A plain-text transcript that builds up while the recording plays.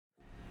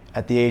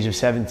At the age of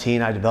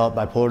 17, I developed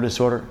bipolar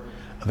disorder,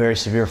 a very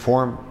severe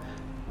form.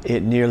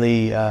 It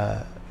nearly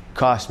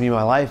cost me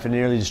my life and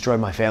nearly destroyed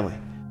my family.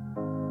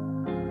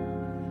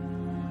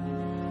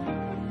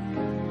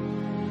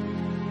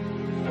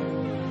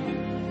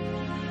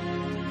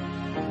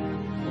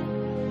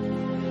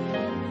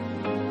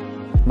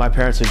 My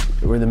parents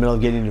were in the middle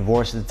of getting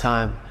divorced at the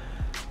time.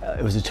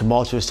 It was a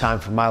tumultuous time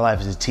for my life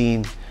as a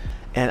teen,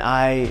 and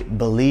I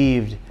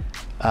believed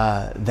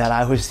that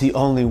I was the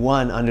only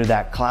one under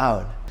that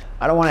cloud.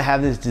 I don't want to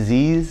have this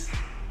disease.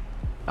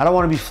 I don't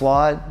want to be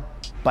flawed.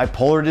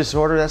 Bipolar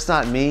disorder, that's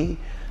not me.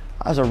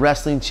 I was a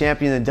wrestling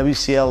champion in the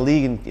WCL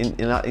league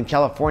in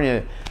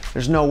California.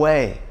 There's no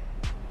way.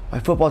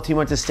 My football team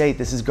went to state.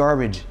 This is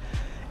garbage.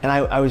 And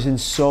I was in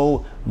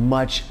so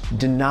much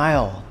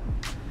denial.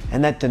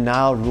 And that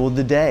denial ruled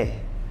the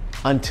day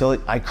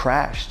until I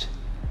crashed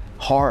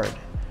hard.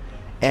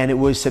 And it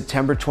was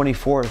September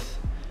 24th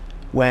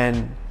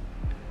when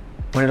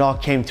it all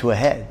came to a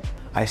head.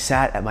 I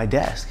sat at my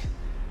desk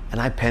and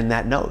I penned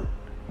that note.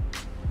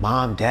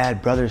 Mom,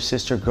 dad, brother,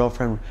 sister,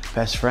 girlfriend,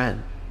 best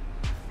friend.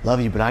 Love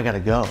you, but I gotta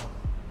go.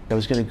 I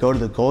was gonna go to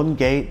the Golden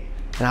Gate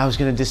and I was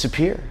gonna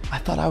disappear. I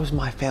thought I was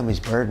my family's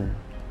burden.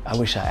 I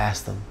wish I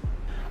asked them.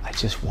 I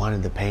just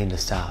wanted the pain to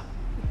stop.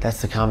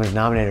 That's the common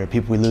denominator of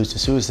people we lose to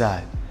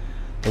suicide.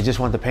 They just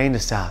want the pain to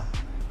stop.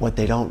 What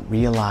they don't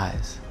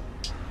realize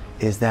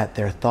is that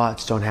their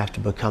thoughts don't have to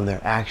become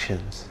their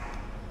actions.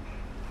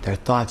 Their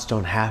thoughts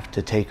don't have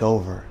to take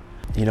over.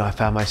 You know, I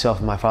found myself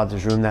in my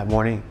father's room that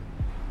morning.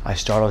 I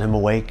startled him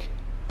awake.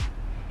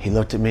 He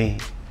looked at me,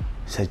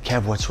 said,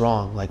 Kev, what's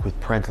wrong? Like with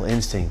parental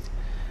instinct.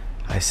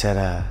 I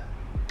said,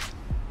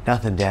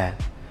 nothing, Dad.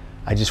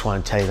 I just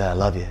want to tell you that I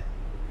love you.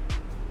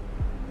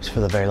 It's for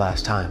the very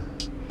last time.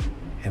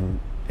 And,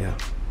 you know,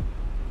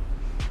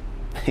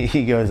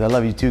 he goes, I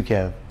love you too,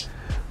 Kev.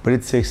 But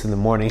it's 6 in the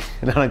morning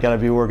and I don't gotta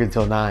be working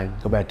till 9,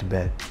 go back to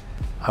bed.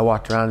 I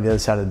walked around to the other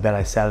side of the bed,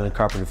 I sat on the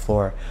carpeted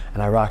floor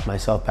and I rocked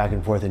myself back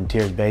and forth in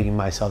tears, begging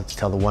myself to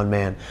tell the one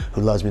man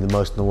who loves me the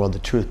most in the world the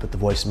truth, but the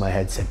voice in my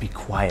head said, be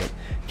quiet,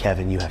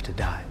 Kevin, you have to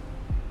die.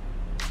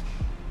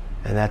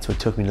 And that's what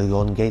took me to the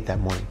Golden Gate that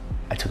morning.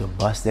 I took a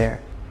bus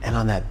there, and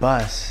on that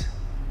bus,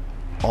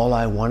 all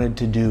I wanted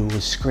to do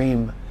was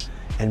scream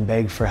and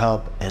beg for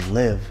help and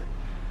live,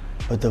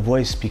 but the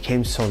voice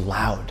became so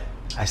loud.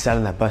 I sat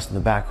on that bus in the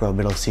back row,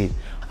 middle seat.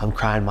 I'm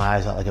crying my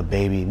eyes out like a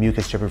baby,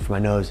 mucus dripping from my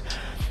nose.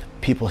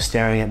 People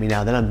staring at me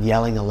now. Then I'm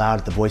yelling aloud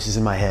at the voices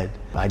in my head.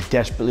 I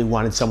desperately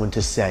wanted someone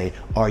to say,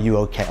 are you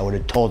okay? I would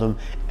have told them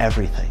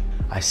everything.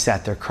 I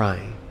sat there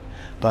crying.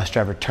 Bus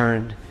driver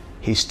turned,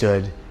 he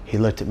stood, he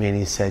looked at me and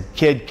he said,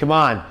 kid, come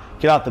on,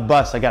 get off the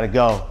bus, I gotta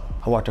go.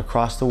 I walked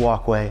across the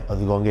walkway of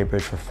the Golden Gate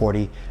Bridge for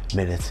 40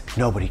 minutes.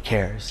 Nobody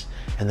cares.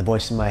 And the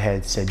voice in my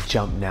head said,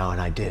 jump now, and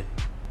I did.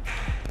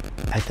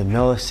 At the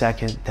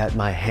millisecond that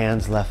my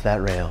hands left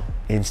that rail,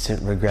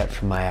 instant regret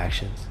for my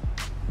actions.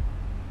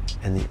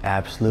 And the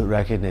absolute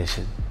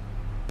recognition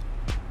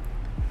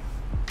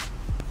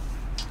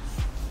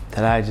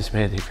that I just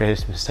made the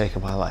greatest mistake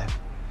of my life.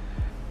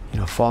 You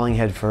know, falling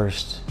head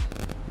first,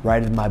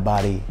 righted my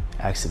body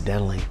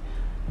accidentally,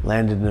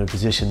 landed in a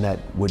position that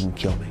wouldn't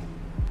kill me.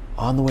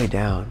 On the way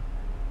down,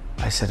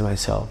 I said to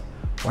myself,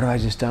 what have I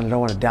just done? I don't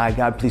want to die.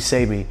 God, please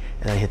save me.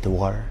 And I hit the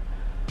water.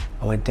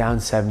 I went down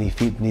 70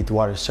 feet beneath the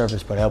water's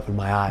surface, but I opened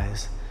my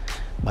eyes.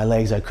 My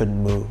legs, I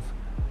couldn't move.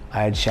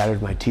 I had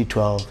shattered my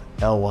T12,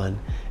 L1,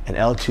 and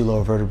L2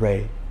 lower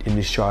vertebrae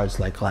into shards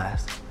like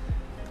glass.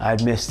 I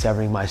had missed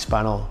severing my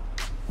spinal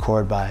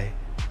cord by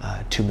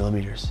 2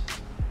 millimeters.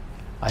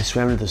 I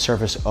swam to the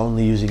surface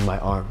only using my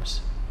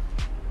arms.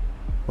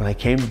 When I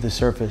came to the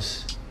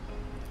surface,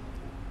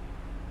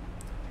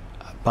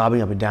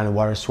 bobbing up and down in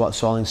water,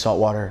 swallowing salt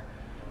water,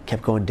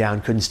 kept going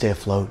down, couldn't stay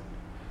afloat.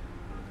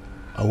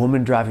 A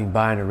woman driving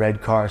by in a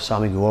red car saw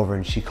me go over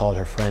and she called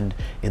her friend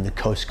in the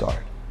Coast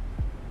Guard.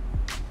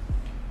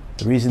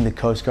 The reason the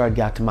Coast Guard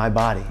got to my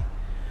body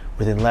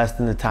within less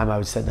than the time I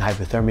was set in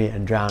hypothermia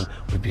and drowned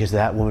was because of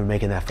that woman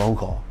making that phone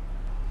call.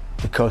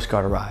 The Coast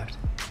Guard arrived.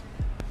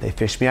 They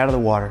fished me out of the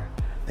water,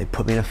 they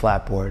put me in a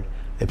flatboard,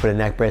 they put a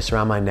neck brace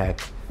around my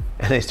neck,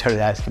 and they started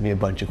asking me a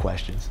bunch of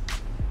questions.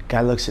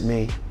 Guy looks at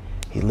me,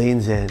 he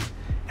leans in,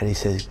 and he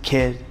says,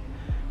 kid,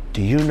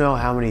 do you know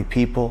how many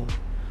people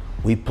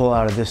we pull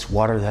out of this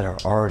water that are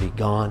already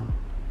gone?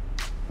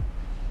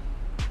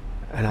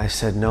 And I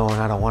said, no,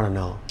 and I don't want to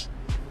know.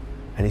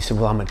 And he said,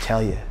 well, I'm gonna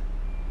tell you.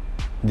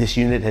 This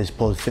unit has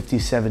pulled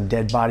 57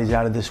 dead bodies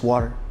out of this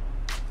water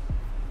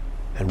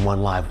and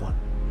 1 live one.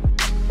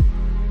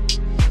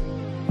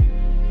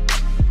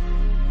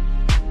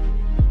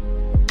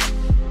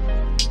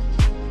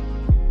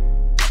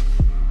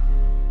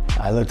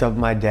 I looked up at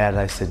my dad and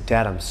I said,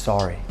 Dad, I'm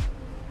sorry.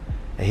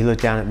 And he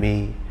looked down at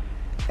me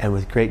and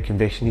with great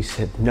conviction, he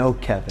said, no,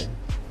 Kevin,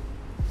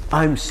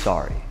 I'm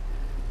sorry.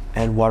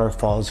 And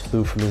waterfalls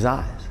flew from his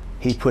eyes.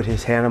 He put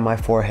his hand on my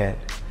forehead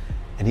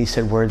and he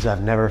said words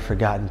I've never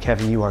forgotten.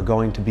 Kevin, you are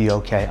going to be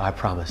okay, I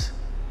promise.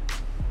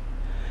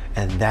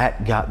 And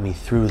that got me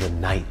through the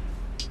night.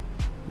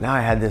 Now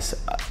I had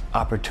this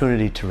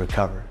opportunity to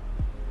recover.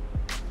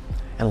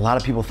 And a lot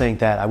of people think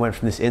that I went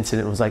from this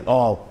incident and was like,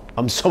 oh,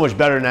 I'm so much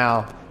better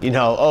now.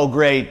 Oh,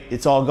 great,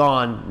 it's all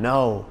gone.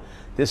 No,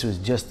 this was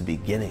just the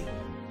beginning.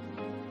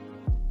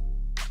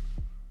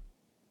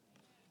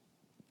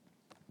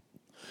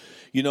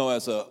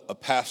 As a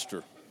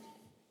pastor,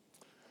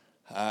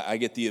 I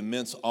get the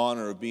immense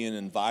honor of being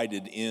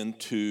invited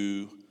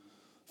into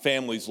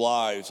families'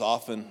 lives,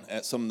 often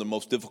at some of the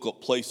most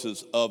difficult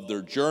places of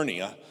their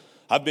journey.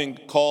 I've been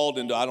called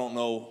into I don't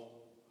know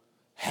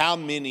how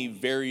many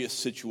various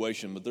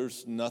situations, but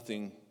there's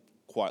nothing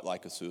quite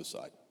like a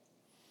suicide.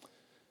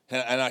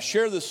 And I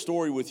share this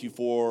story with you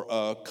for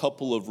a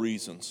couple of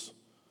reasons.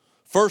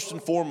 First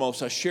and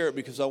foremost, I share it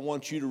because I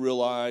want you to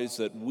realize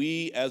that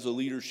we as a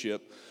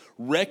leadership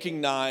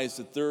recognize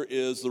that there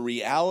is the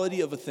reality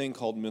of a thing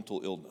called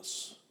mental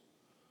illness.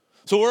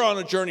 So we're on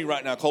a journey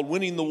right now called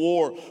Winning the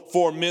War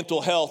for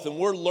Mental Health, and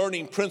we're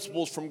learning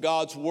principles from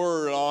God's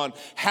Word on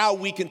how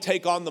we can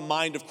take on the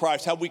mind of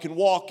Christ, how we can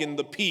walk in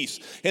the peace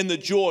and the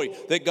joy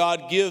that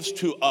God gives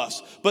to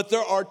us. But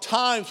there are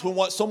times when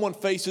what someone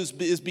faces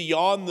is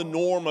beyond the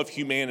norm of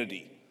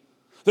humanity.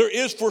 There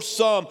is for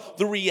some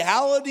the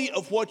reality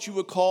of what you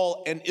would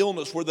call an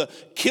illness, where the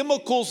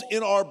chemicals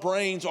in our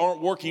brains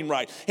aren't working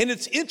right. And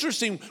it's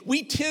interesting,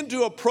 we tend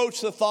to approach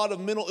the thought of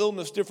mental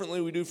illness differently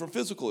than we do from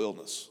physical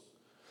illness.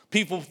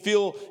 People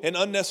feel an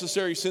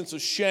unnecessary sense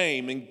of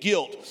shame and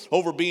guilt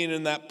over being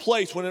in that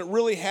place when it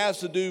really has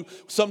to do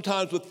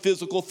sometimes with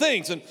physical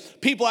things. And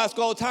people ask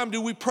all the time,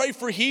 do we pray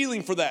for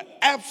healing for that?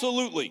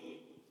 Absolutely.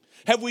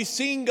 Have we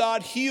seen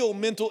God heal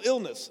mental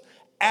illness?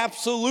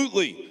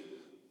 Absolutely.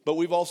 But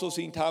we've also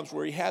seen times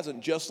where he hasn't,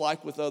 just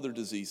like with other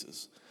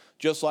diseases,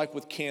 just like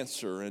with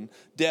cancer and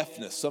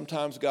deafness.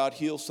 Sometimes God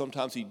heals,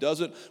 sometimes he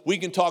doesn't. We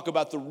can talk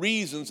about the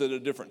reasons at a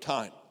different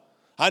time.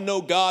 I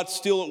know God's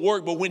still at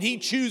work, but when he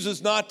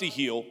chooses not to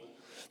heal,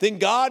 then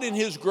God in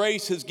his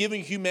grace has given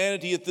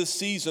humanity at this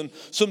season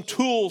some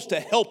tools to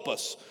help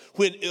us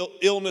when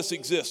illness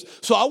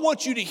exists. So I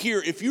want you to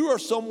hear, if you are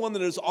someone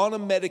that is on a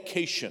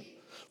medication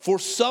for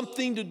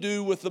something to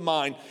do with the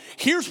mind,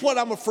 here's what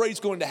I'm afraid is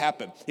going to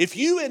happen. If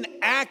you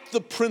enact the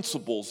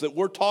principles that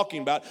we're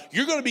talking about,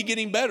 you're going to be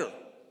getting better.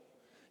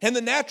 And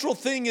the natural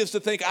thing is to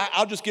think,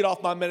 I'll just get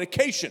off my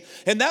medication.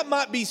 And that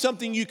might be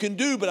something you can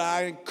do, but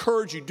I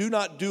encourage you, do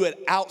not do it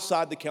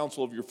outside the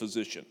counsel of your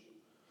physician.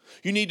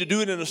 You need to do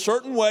it in a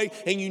certain way,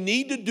 and you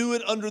need to do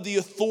it under the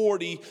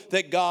authority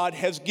that God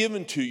has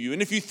given to you.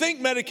 And if you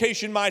think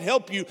medication might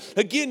help you,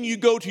 again, you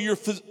go to your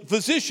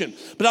physician.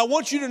 But I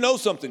want you to know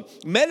something.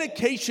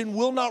 Medication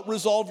will not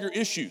resolve your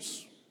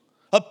issues.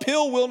 A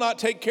pill will not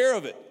take care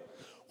of it.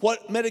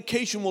 What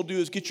medication will do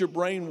is get your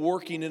brain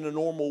working in a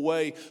normal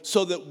way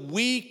so that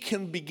we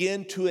can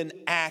begin to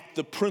enact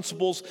the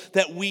principles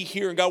that we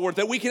hear in God's Word,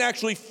 that we can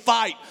actually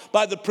fight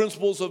by the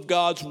principles of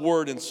God's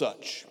Word and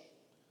such.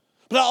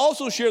 But I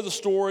also share the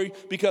story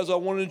because I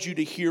wanted you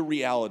to hear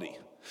reality.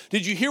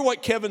 Did you hear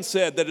what Kevin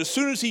said? That as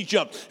soon as he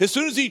jumped, as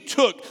soon as he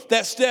took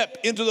that step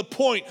into the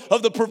point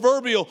of the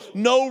proverbial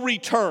no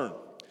return,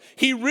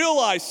 he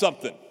realized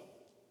something.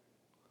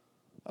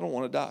 I don't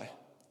want to die.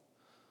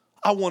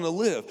 I want to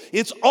live.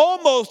 It's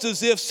almost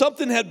as if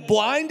something had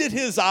blinded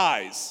his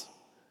eyes.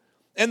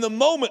 And the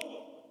moment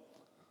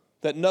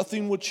that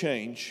nothing would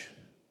change,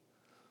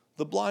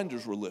 the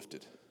blinders were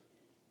lifted.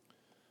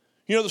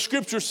 The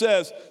scripture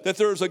says that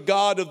there is a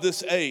God of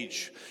this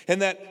age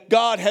and that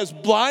God has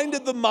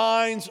blinded the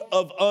minds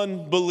of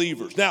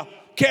unbelievers. Now,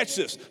 catch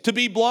this. To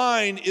be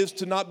blind is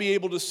to not be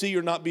able to see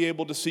or not be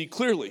able to see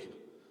clearly.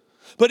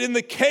 But in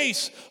the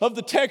case of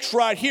the text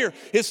right here,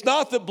 it's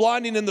not that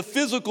blinding in the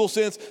physical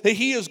sense, that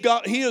he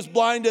has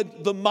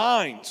blinded the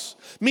minds,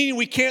 meaning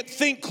we can't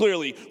think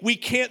clearly, we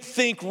can't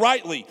think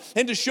rightly.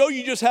 And to show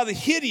you just how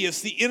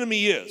hideous the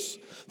enemy is,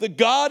 the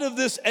God of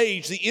this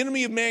age, the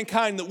enemy of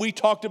mankind that we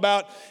talked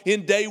about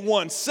in day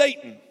one,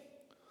 Satan,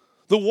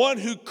 the one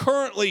who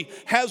currently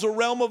has a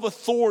realm of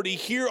authority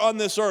here on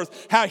this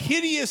earth, how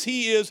hideous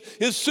he is,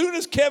 as soon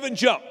as Kevin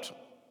jumped,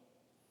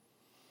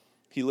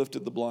 he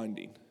lifted the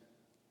blinding.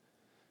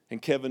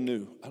 And Kevin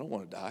knew, I don't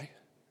want to die.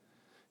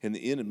 And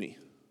the enemy,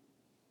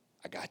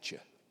 I got you.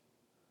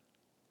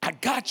 I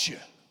got you.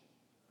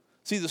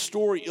 See, the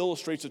story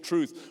illustrates the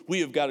truth we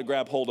have got to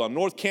grab hold on.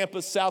 North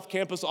Campus, South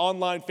Campus,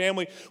 online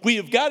family, we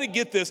have got to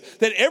get this,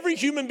 that every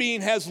human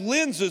being has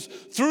lenses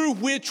through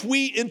which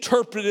we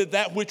interpreted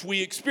that which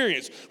we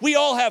experience. We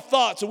all have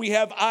thoughts and we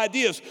have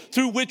ideas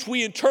through which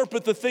we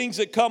interpret the things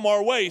that come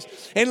our ways.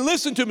 And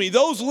listen to me,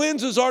 those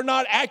lenses are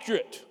not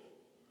accurate.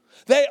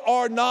 They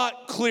are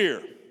not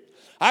clear.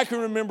 I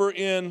can remember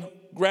in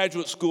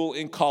graduate school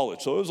in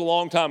college, so it was a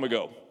long time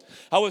ago.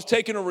 I was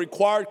taking a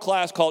required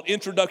class called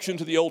Introduction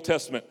to the Old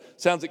Testament.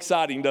 Sounds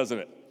exciting, doesn't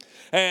it?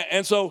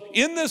 And so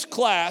in this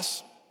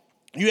class,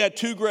 you had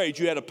 2 grades.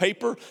 You had a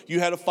paper, you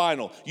had a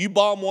final. You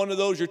bomb one of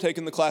those, you're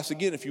taking the class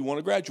again if you want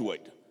to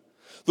graduate.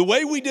 The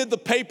way we did the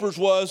papers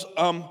was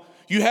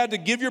you had to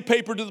give your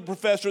paper to the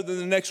professor, then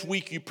the next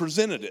week you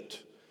presented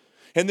it.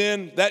 And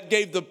then that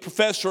gave the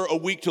professor a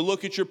week to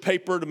look at your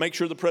paper to make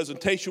sure the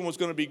presentation was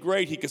going to be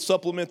great. He could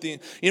supplement the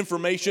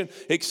information,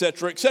 et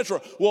cetera, et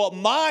cetera. Well,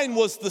 mine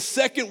was the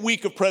second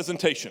week of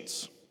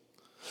presentations.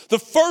 The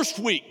first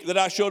week that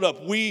I showed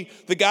up,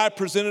 the guy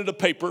presented a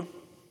paper.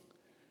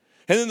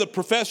 And then the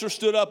professor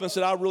stood up and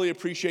said, I really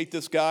appreciate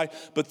this guy,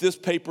 but this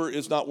paper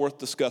is not worth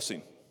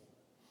discussing.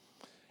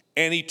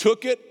 And he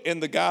took it,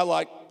 and the guy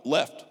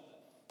left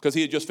because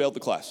he had just failed the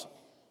class.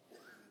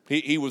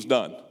 He was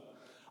done.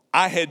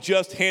 I had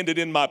just handed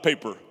in my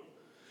paper.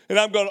 And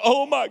I'm going,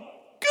 oh my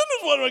goodness,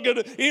 what am I going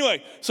to do?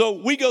 Anyway, so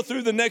we go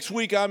through the next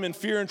week. I'm in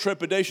fear and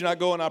trepidation. I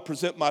go and I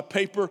present my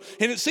paper.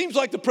 And it seems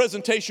like the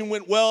presentation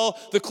went well.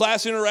 The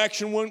class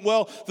interaction went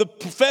well. The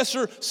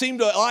professor seemed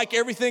to like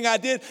everything I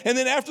did. And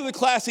then after the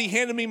class, he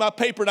handed me my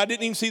paper, and I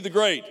didn't even see the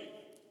grade.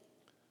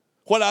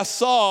 What I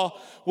saw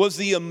was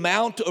the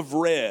amount of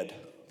red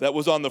that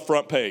was on the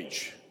front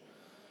page.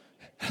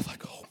 And I was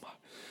like, oh my.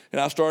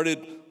 And I started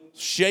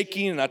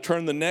shaking, and I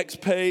turned the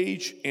next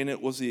page, and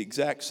it was the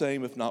exact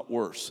same, if not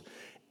worse.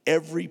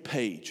 Every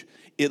page,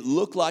 it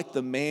looked like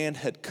the man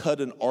had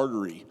cut an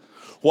artery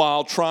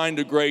while trying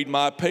to grade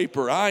my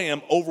paper. I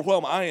am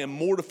overwhelmed. I am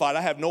mortified.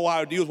 I have no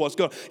idea what's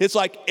going on. It's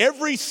like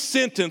every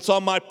sentence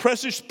on my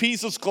precious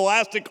piece of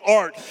scholastic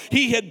art,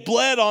 he had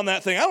bled on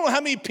that thing. I don't know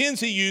how many pens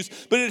he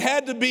used, but it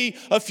had to be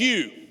a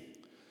few.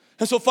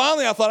 And so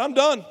finally I thought, I'm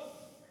done.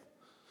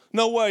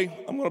 No way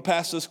I'm going to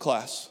pass this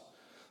class.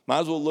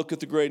 Might as well look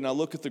at the grade, and I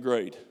look at the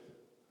grade.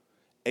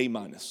 A-.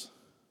 Now,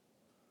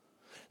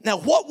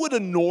 what would a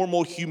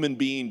normal human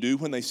being do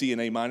when they see an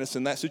A-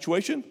 in that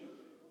situation?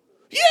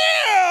 Yeah,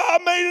 I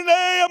made an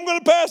A, I'm going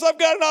to pass, I've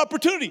got an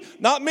opportunity.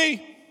 Not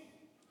me.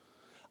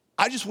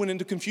 I just went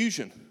into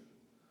confusion.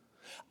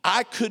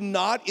 I could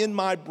not in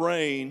my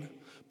brain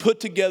put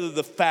together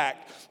the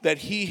fact that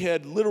he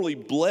had literally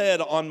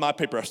bled on my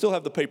paper. I still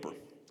have the paper.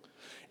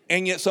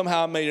 And yet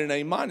somehow I made an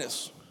A-.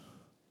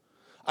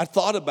 I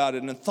thought about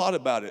it and thought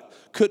about it.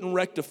 Couldn't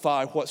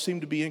rectify what seemed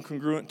to be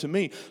incongruent to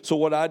me. So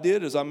what I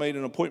did is I made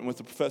an appointment with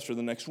the professor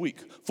the next week.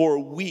 For a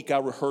week, I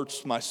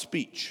rehearsed my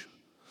speech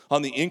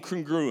on the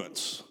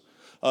incongruence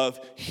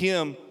of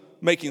him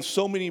making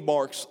so many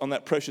marks on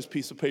that precious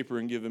piece of paper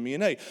and giving me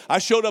an A. I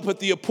showed up at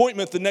the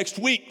appointment the next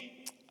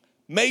week,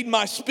 made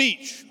my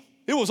speech.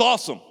 It was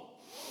awesome.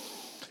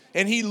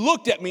 And he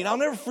looked at me, and I'll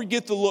never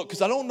forget the look,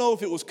 because I don't know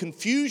if it was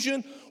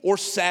confusion or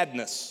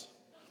sadness.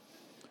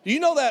 Do you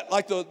know that,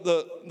 like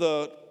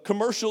the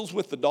commercials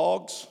with the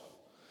dogs?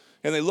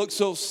 And they look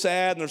so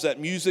sad, and there's that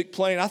music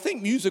playing. I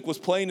think music was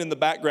playing in the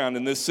background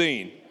in this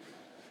scene.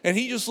 And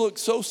he just looked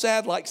so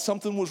sad, like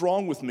something was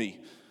wrong with me,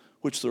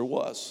 which there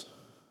was.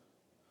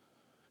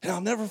 And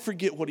I'll never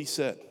forget what he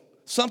said.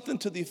 Something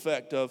to the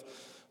effect of,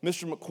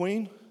 Mr.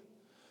 McQueen,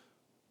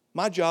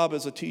 my job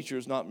as a teacher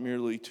is not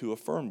merely to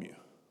affirm you.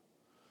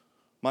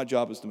 My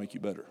job is to make you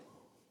better.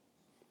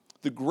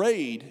 The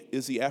grade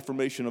is the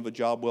affirmation of a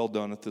job well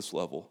done at this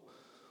level.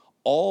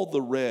 All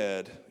the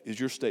red is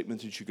your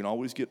statement that you can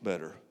always get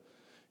better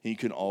and you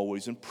can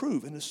always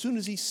improve. And as soon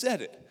as he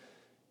said it,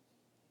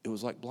 it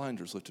was like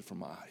blinders lifted from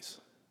my eyes.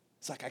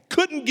 It's like I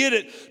couldn't get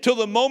it till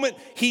the moment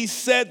he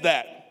said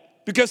that.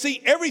 Because,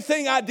 see,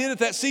 everything I did at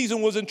that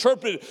season was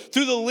interpreted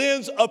through the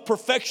lens of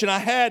perfection. I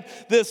had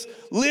this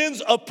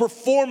lens of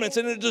performance,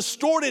 and it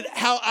distorted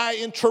how I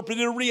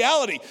interpreted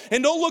reality.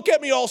 And don't look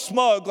at me all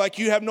smug like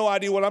you have no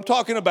idea what I'm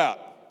talking about.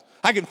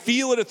 I can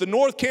feel it at the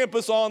North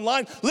Campus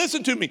online.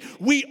 Listen to me.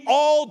 We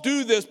all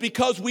do this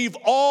because we've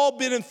all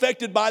been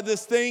infected by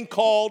this thing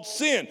called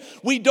sin.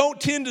 We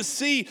don't tend to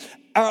see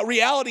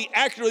reality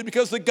accurately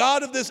because the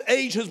God of this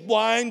age has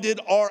blinded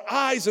our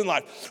eyes in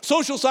life.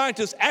 Social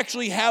scientists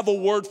actually have a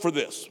word for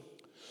this.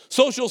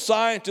 Social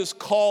scientists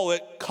call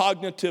it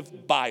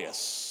cognitive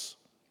bias.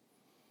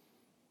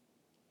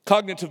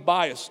 Cognitive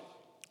bias,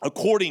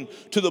 according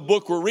to the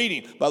book we're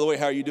reading. By the way,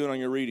 how are you doing on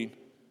your reading?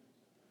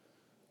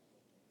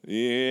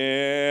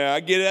 Yeah, I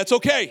get it. That's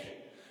okay.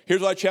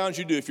 Here's what I challenge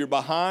you to do. If you're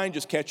behind,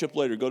 just catch up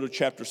later. Go to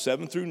chapter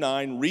 7 through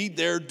 9. Read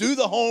there. Do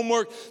the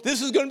homework.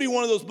 This is going to be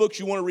one of those books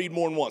you want to read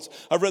more than once.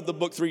 I've read the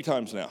book 3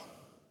 times now.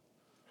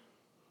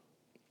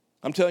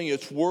 I'm telling you,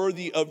 it's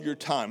worthy of your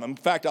time. In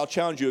fact, I'll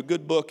challenge you. A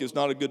good book is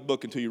not a good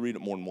book until you read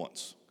it more than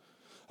once.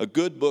 A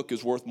good book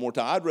is worth more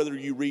time. I'd rather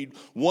you read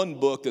one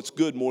book that's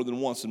good more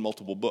than once than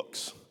multiple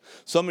books.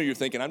 Some of you are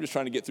thinking, I'm just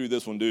trying to get through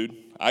this one, dude.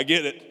 I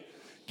get it.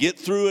 Get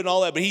through it and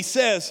all that. But he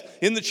says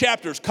in the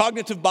chapters,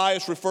 cognitive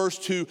bias refers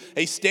to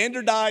a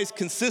standardized,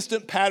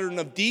 consistent pattern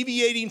of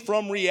deviating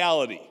from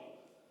reality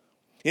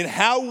in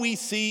how we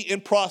see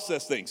and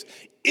process things.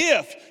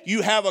 If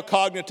you have a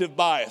cognitive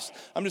bias,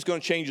 I'm just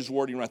going to change his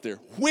wording right there.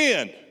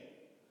 When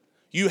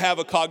you have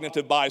a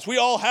cognitive bias, we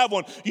all have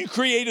one. You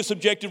create a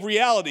subjective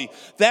reality.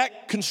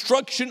 That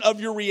construction of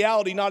your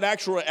reality, not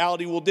actual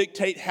reality, will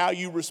dictate how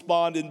you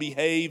respond and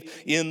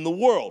behave in the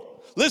world.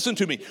 Listen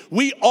to me.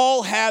 We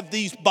all have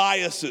these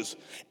biases.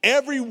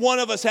 Every one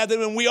of us have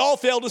them, and we all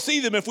fail to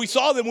see them. If we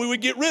saw them, we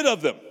would get rid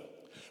of them.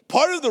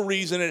 Part of the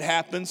reason it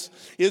happens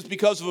is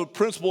because of a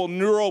principle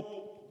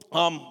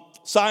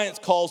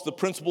neuroscience calls the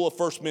principle of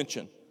first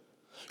mention.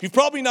 You've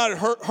probably not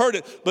heard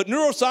it, but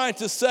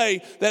neuroscientists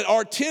say that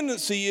our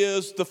tendency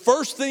is the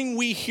first thing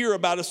we hear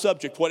about a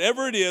subject,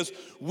 whatever it is,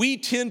 we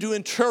tend to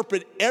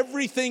interpret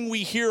everything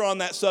we hear on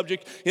that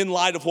subject in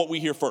light of what we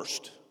hear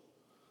first.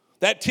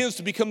 That tends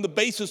to become the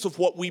basis of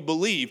what we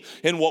believe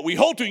and what we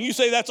hold to. And you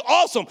say, that's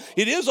awesome.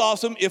 It is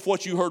awesome if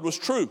what you heard was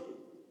true.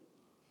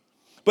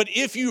 But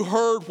if you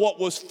heard what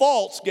was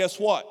false, guess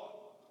what?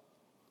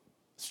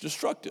 It's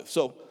destructive.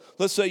 So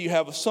let's say you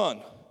have a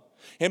son.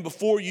 And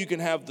before you can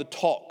have the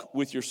talk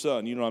with your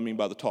son, you know what I mean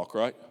by the talk,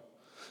 right?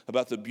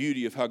 About the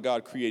beauty of how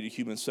God created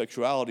human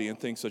sexuality and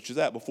things such as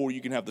that. Before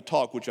you can have the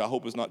talk, which I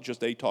hope is not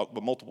just a talk,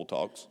 but multiple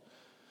talks,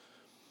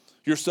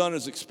 your son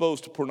is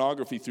exposed to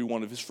pornography through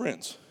one of his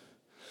friends.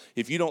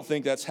 If you don't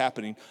think that's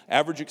happening,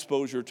 average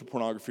exposure to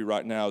pornography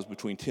right now is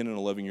between 10 and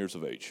 11 years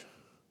of age.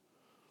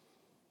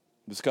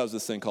 It's because of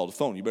this thing called a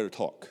phone. You better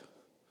talk.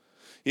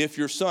 If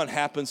your son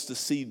happens to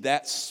see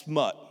that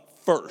smut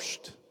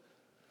first,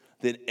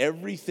 then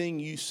everything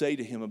you say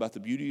to him about the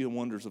beauty and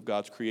wonders of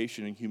God's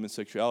creation and human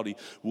sexuality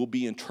will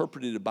be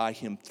interpreted by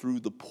him through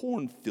the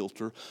porn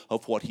filter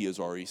of what he has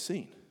already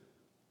seen.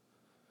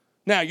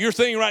 Now, you're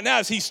thinking right now,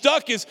 is he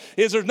stuck? Is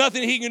there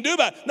nothing he can do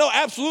about it? No,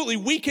 absolutely.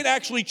 We can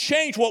actually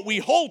change what we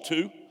hold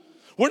to.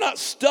 We're not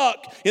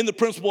stuck in the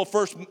principle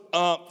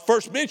of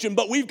first mention,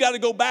 but we've got to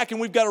go back and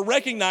we've got to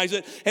recognize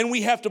it, and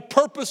we have to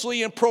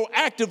purposely and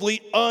proactively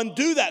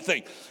undo that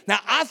thing. Now,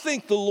 I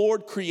think the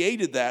Lord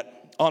created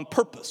that on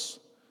purpose,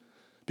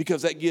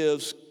 because that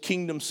gives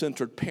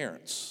kingdom-centered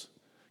parents,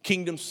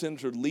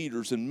 kingdom-centered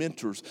leaders and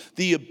mentors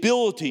the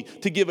ability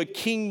to give a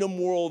kingdom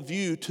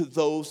worldview to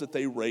those that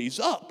they raise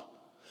up.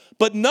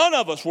 But none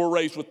of us were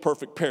raised with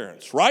perfect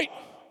parents, right?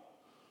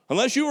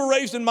 Unless you were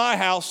raised in my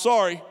house,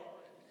 sorry.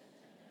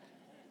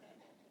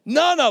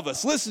 None of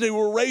us, listen to me,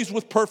 were raised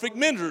with perfect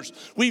mentors.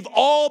 We've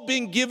all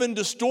been given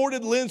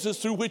distorted lenses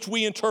through which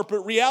we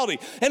interpret reality.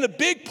 And a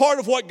big part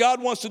of what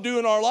God wants to do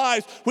in our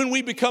lives when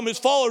we become his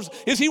followers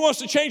is he wants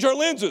to change our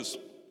lenses.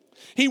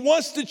 He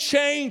wants to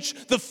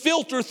change the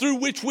filter through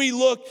which we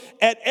look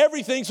at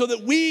everything so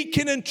that we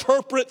can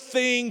interpret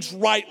things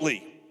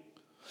rightly.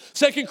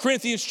 2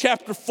 Corinthians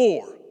chapter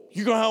 4.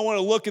 You're going to want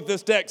to look at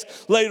this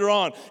text later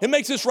on. It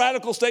makes this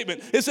radical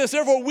statement. It says,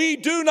 therefore, we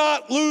do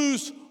not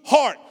lose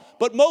heart.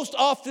 But most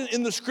often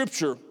in the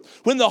scripture,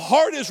 when the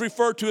heart is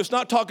referred to, it's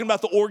not talking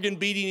about the organ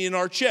beating in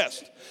our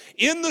chest.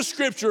 In the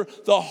scripture,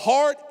 the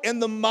heart and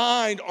the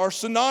mind are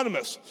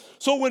synonymous.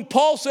 So when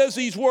Paul says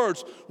these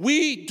words,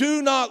 we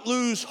do not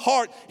lose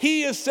heart,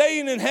 he is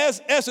saying in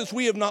essence,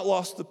 we have not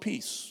lost the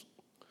peace.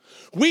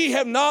 We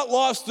have not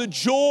lost the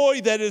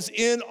joy that is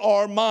in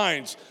our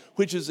minds,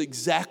 which is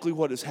exactly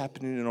what is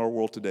happening in our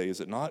world today, is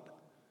it not?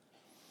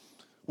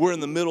 We're in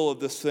the middle of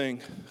this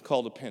thing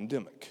called a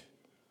pandemic,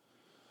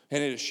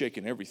 and it is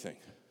shaking everything.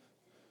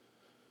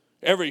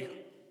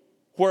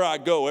 Where I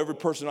go, every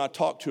person I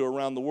talk to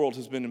around the world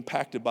has been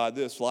impacted by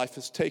this. Life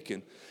is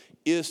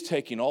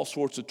taking all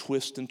sorts of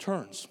twists and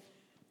turns.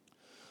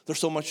 There's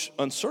so much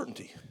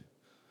uncertainty.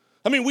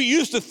 I mean, we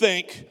used to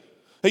think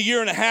a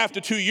year and a half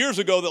to 2 years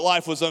ago that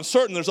life was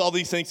uncertain. There's all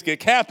these things that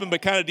can happen,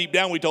 but kind of deep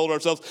down we told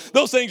ourselves,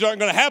 those things aren't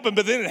going to happen,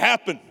 but then it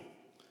happened.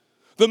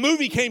 The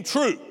movie came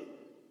true.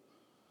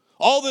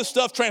 All this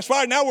stuff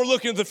transpired. Now we're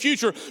looking at the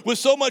future with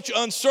so much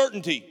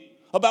uncertainty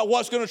about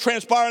what's going to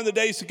transpire in the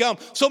days to come.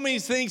 So many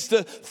things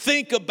to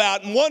think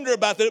about and wonder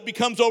about that it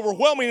becomes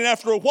overwhelming. And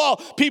after a while,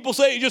 people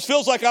say it just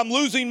feels like I'm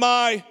losing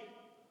my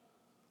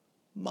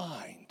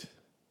mind.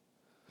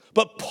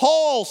 But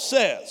Paul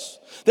says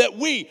that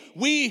we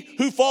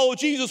who follow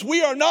Jesus,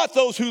 we are not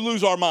those who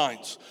lose our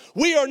minds.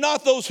 We are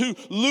not those who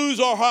lose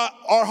our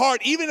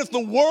heart. Even if the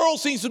world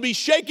seems to be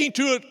shaking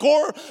to a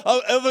core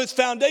of its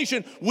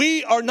foundation,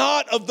 we are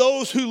not of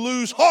those who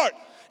lose heart.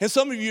 And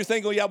some of you are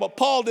thinking, yeah, but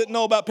Paul didn't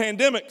know about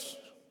pandemics.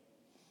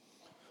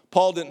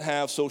 Paul didn't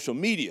have social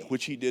media,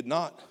 which he did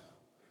not.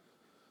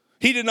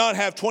 He did not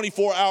have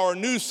 24-hour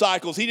news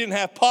cycles. He didn't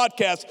have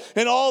podcasts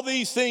and all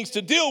these things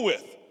to deal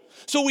with.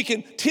 So we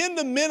can tend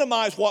to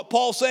minimize what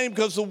Paul's saying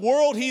because the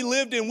world he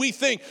lived in, we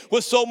think,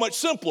 was so much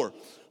simpler.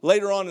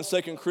 Later on in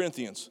 2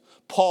 Corinthians,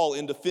 Paul,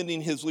 in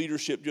defending his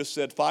leadership, just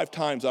said, 5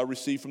 times I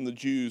received from the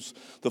Jews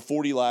the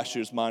 40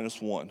 lashes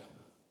minus 1.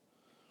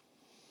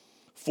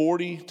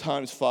 40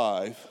 times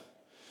 5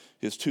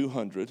 is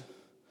 200.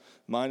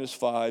 Minus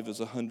 5 is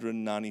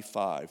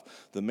 195.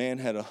 The man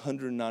had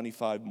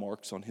 195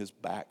 marks on his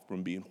back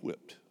from being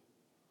whipped.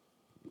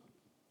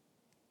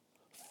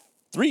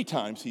 3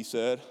 times, he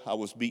said, I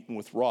was beaten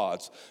with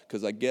rods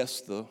because I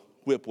guess the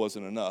whip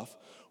wasn't enough.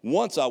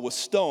 Once I was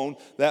stoned.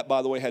 That,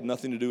 by the way, had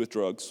nothing to do with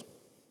drugs.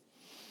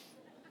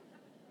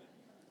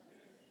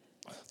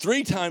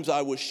 3 times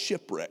I was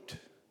shipwrecked.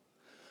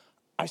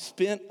 I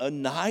spent a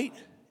night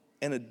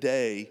and a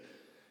day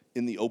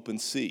in the open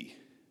sea.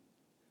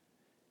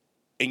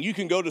 And you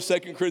can go to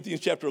 2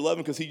 Corinthians chapter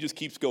 11 because he just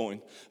keeps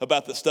going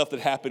about the stuff that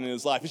happened in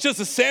his life. It's just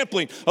a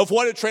sampling of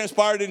what had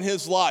transpired in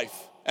his life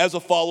as a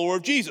follower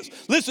of Jesus.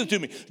 Listen to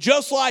me.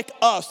 Just like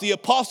us, the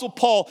Apostle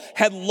Paul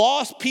had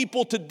lost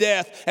people to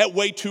death at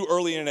way too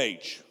early an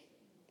age.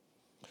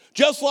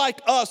 Just like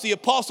us, the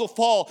Apostle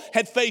Paul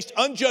had faced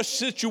unjust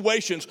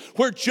situations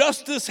where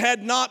justice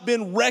had not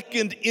been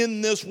reckoned in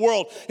this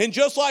world. And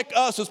just like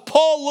us, as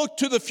Paul looked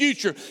to the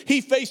future,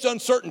 he faced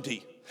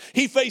uncertainty.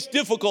 He faced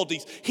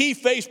difficulties. He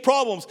faced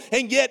problems.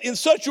 And yet in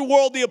such a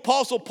world, the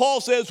Apostle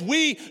Paul says,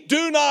 we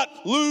do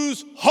not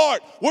lose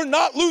heart. We're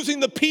not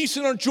losing the peace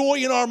and our joy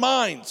in our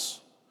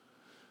minds.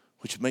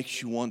 Which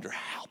makes you wonder,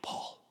 how,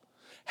 Paul?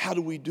 How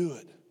do we do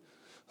it?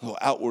 Well,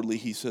 outwardly,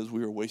 he says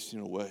we are wasting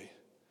away.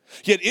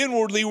 Yet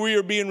inwardly, we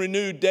are being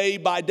renewed day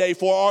by day.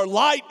 For our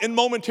light and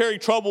momentary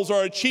troubles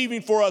are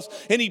achieving for us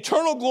an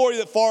eternal glory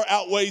that far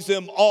outweighs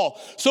them all.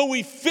 So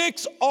we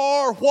fix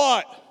our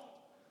what?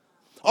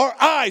 Our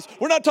eyes.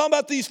 We're not talking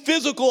about these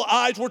physical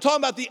eyes. We're talking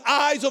about the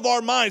eyes of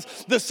our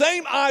minds. The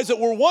same eyes that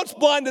were once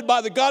blinded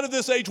by the God of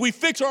this age. We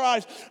fix our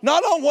eyes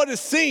not on what is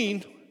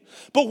seen,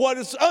 but what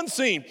is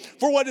unseen.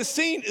 For what is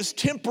seen is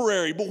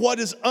temporary, but what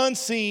is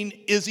unseen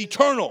is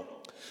eternal.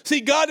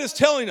 See, God is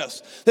telling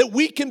us that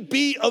we can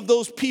be of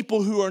those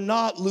people who are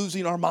not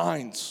losing our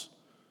minds.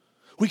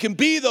 We can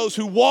be those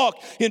who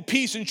walk in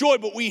peace and joy,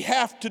 but we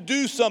have to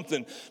do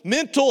something.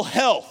 Mental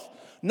health,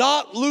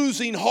 not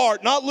losing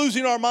heart, not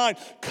losing our mind,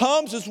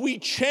 comes as we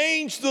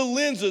change the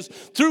lenses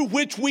through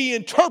which we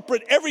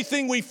interpret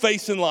everything we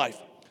face in life.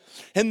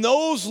 And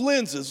those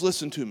lenses,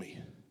 listen to me,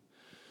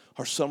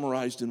 are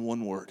summarized in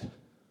one word.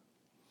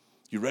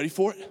 You ready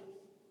for it?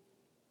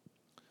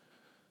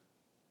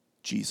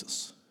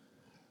 Jesus.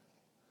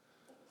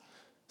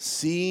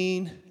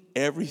 Seeing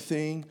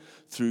everything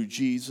through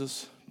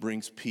Jesus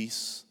brings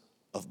peace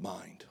of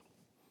mind.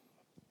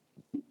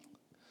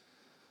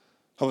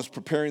 I was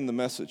preparing the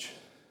message,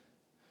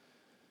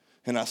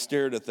 and I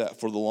stared at that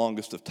for the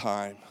longest of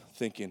time,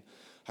 thinking,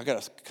 I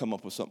got to come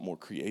up with something more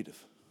creative.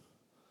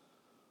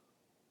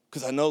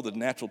 Because I know the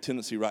natural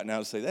tendency right now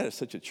to say, that is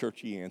such a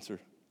churchy answer.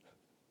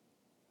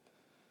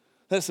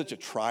 That is such a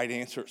tried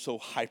answer. It's so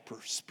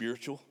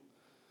hyper-spiritual.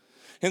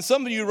 And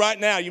some of you right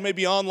now, you may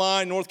be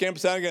online, North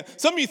Campus,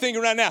 some of you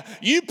thinking right now,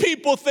 you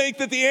people think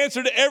that the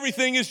answer to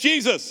everything is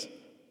Jesus.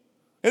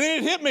 And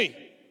then it hit me.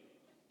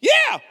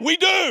 Yeah, we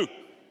do.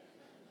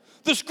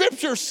 The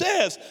scripture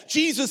says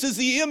Jesus is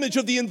the image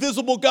of the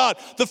invisible God,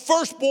 the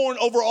firstborn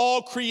over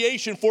all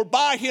creation, for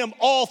by him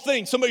all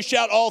things. Somebody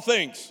shout, all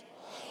things.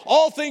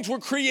 All things were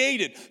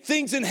created,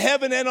 things in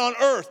heaven and on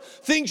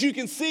earth, things you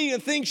can see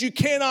and things you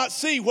cannot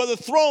see, whether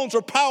thrones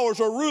or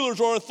powers or rulers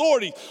or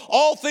authorities.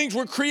 All things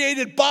were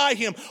created by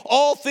him.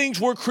 All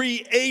things were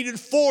created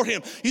for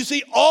him. You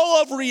see,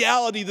 all of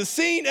reality, the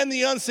seen and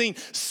the unseen,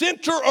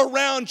 center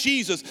around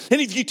Jesus.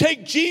 And if you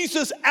take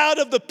Jesus out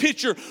of the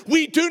picture,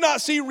 we do not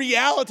see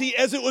reality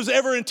as it was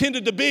ever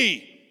intended to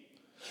be.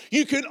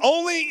 You can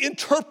only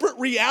interpret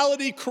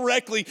reality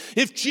correctly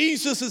if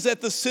Jesus is at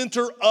the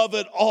center of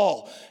it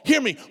all. Hear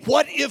me.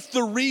 What if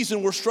the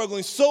reason we're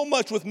struggling so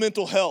much with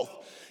mental health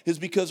is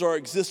because our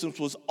existence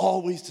was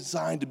always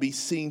designed to be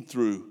seen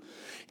through,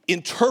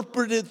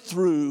 interpreted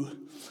through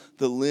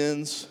the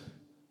lens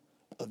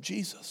of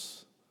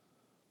Jesus?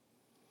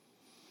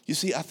 You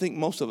see, I think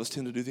most of us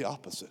tend to do the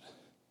opposite.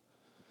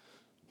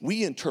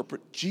 We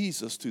interpret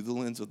Jesus through the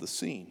lens of the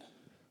seen.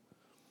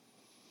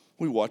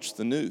 We watch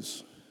the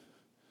news.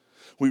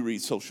 We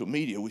read social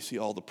media, we see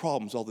all the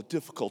problems, all the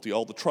difficulty,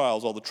 all the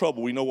trials, all the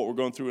trouble. We know what we're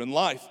going through in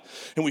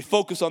life. And we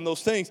focus on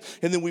those things,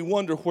 and then we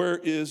wonder, where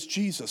is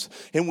Jesus?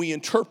 And we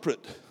interpret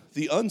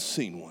the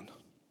unseen one,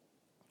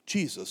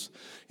 Jesus,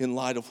 in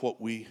light of what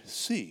we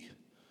see.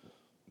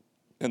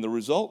 And the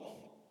result?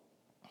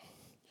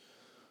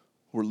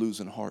 We're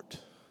losing heart.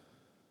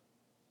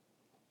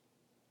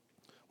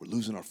 We're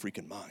losing our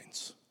freaking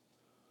minds.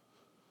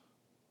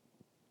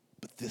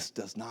 But this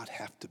does not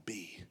have to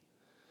be.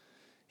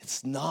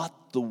 It's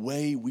not the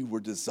way we were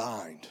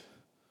designed.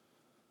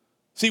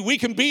 See, we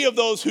can be of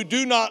those who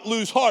do not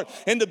lose heart.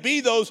 And to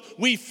be those,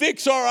 we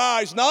fix our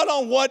eyes not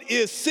on what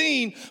is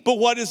seen, but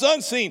what is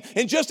unseen.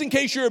 And just in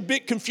case you're a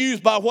bit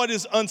confused by what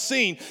is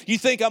unseen, you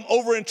think I'm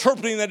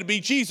overinterpreting that to be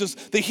Jesus.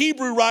 The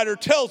Hebrew writer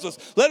tells us,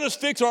 let us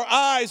fix our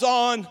eyes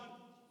on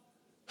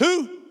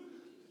who?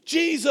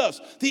 Jesus,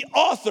 the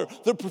author,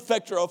 the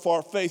perfecter of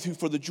our faith, who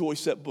for the joy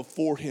set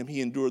before him,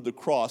 he endured the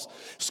cross,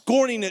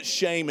 scorning its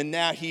shame, and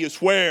now he is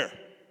where?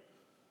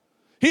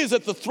 He is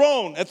at the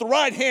throne, at the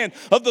right hand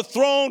of the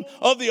throne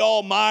of the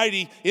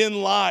Almighty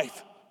in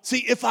life. See,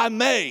 if I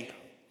may,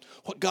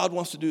 what God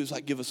wants to do is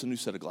like give us a new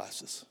set of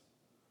glasses.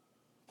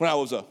 When I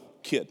was a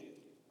kid,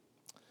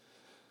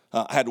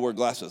 I had to wear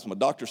glasses. My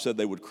doctor said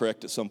they would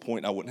correct at some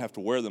point. I wouldn't have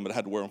to wear them, but I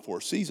had to wear them for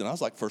a season. I was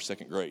like first,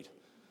 second grade.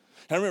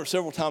 And I remember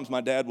several times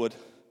my dad would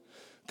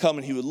come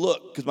and he would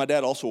look, because my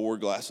dad also wore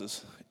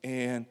glasses.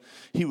 And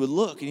he would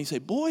look and he'd say,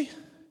 boy,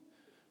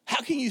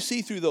 how can you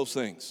see through those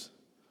things?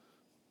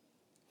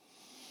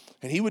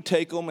 And he would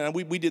take them, and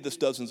we did this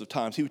dozens of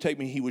times. He would take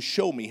me, he would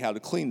show me how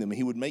to clean them, and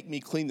he would make me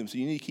clean them. So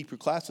you need to keep your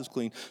glasses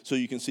clean so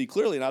you can see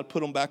clearly. And I'd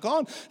put them back on,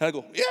 and I'd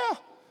go, yeah,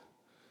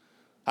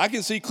 I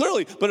can see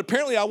clearly. But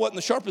apparently I wasn't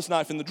the sharpest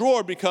knife in the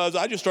drawer, because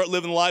I just started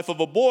living the life of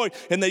a boy,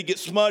 and they get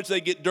smudged,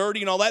 they get dirty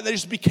and all that. And they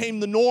just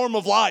became the norm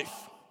of life.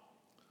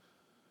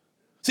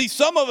 See,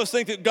 some of us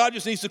think that God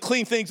just needs to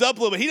clean things up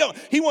a little bit.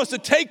 He wants to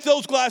take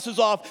those glasses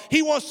off.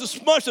 He wants to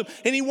smush them,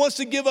 and he wants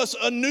to give us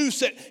a new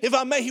set. If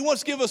I may, he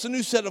wants to give us a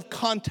new set of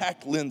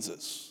contact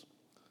lenses.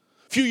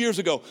 A few years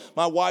ago,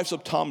 my wife's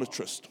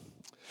optometrist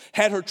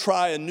had her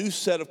try a new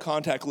set of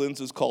contact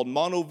lenses called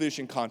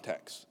monovision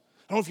contacts.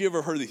 I don't know if you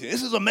ever heard of these things.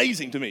 This is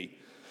amazing to me,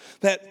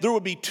 that there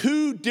would be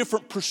two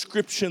different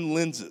prescription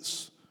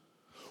lenses.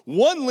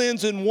 One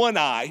lens in one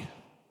eye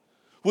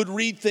would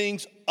read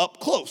things up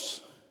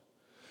close,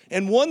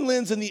 and one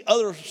lens in the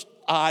other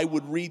eye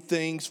would read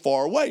things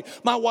far away.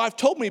 My wife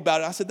told me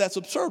about it. I said, that's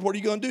absurd. What are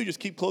you going to do? Just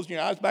keep closing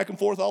your eyes back and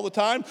forth all the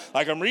time?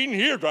 Like, I'm reading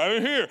here,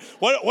 driving here.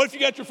 What if you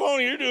got your phone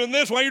and you're doing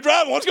this while you're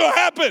driving? What's going to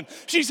happen?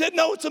 She said,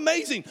 no, it's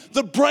amazing.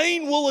 The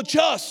brain will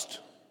adjust.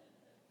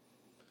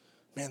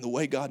 Man, the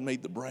way God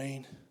made the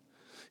brain,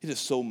 it is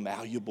so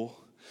malleable.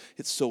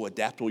 It's so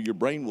adaptable. Your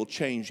brain will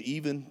change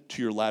even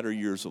to your latter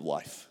years of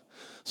life.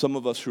 Some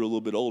of us who are a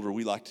little bit older,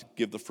 we like to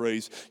give the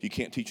phrase, you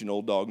can't teach an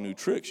old dog new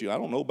tricks. I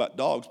don't know about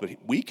dogs, but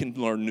we can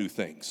learn new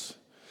things.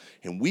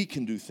 And we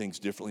can do things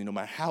differently no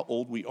matter how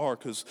old we are,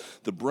 because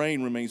the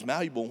brain remains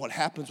malleable. And what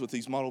happens with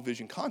these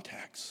monovision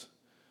contacts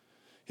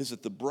is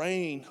that the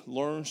brain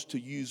learns to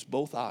use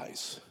both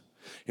eyes.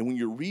 And when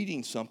you're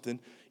reading something,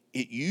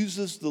 it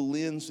uses the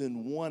lens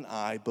in one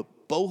eye, but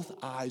both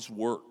eyes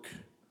work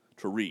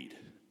to read.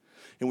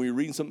 And when you're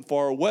reading something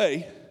far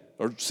away,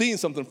 or seeing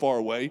something far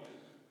away,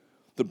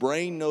 the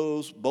brain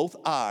knows both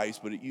eyes,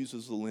 but it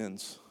uses the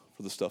lens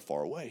for the stuff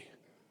far away.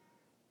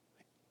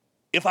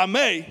 If I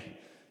may,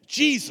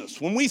 Jesus,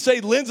 when we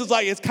say lenses,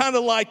 it's kind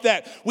of like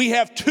that. We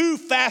have two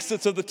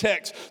facets of the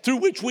text through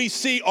which we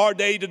see our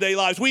day-to-day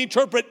lives. We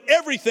interpret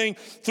everything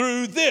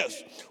through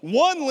this.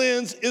 One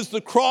lens is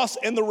the cross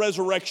and the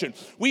resurrection.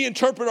 We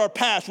interpret our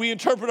past. We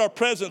interpret our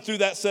present through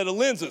that set of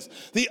lenses.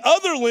 The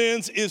other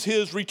lens is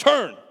his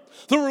return.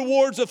 The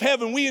rewards of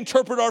heaven, we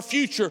interpret our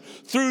future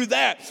through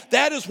that.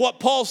 That is what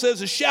Paul says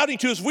is shouting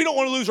to us. We don't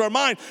want to lose our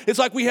mind. It's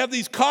like we have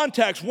these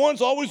contacts.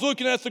 One's always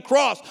looking at the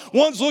cross.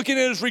 One's looking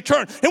at his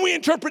return. And we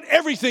interpret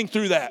everything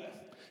through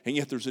that. And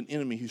yet there's an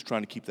enemy who's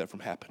trying to keep that from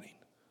happening.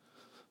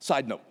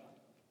 Side note,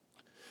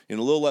 in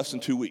a little less than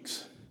 2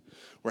 weeks,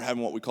 we're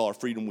having what we call our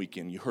Freedom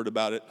Weekend. You heard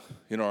about it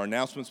in our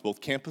announcements, both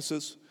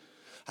campuses.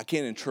 I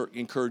can't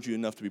encourage you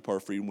enough to be part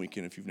of Freedom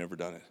Weekend if you've never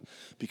done it,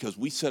 because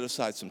we set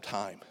aside some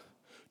time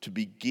to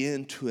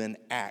begin to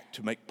enact,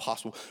 to make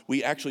possible.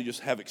 We actually just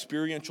have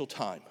experiential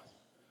time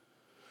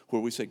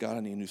where we say, God,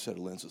 I need a new set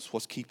of lenses.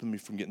 What's keeping me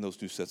from getting those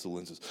new sets of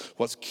lenses?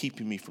 What's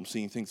keeping me from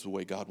seeing things the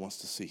way God wants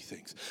to see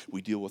things?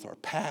 We deal with our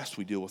past,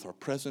 we deal with our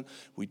present,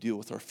 we deal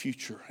with our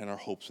future and our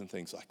hopes and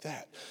things like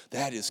that.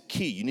 That is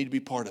key. You need to be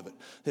part of it.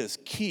 That is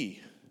key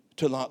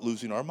to not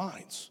losing our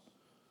minds.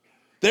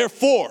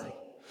 Therefore,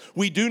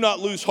 we do not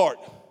lose heart.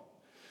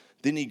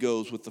 Then he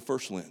goes with the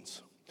first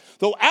lens.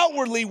 Though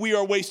outwardly we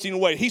are wasting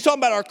away. He's talking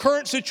about our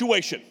current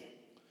situation.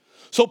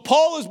 So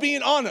Paul is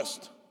being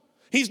honest.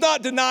 He's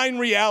not denying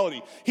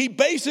reality. He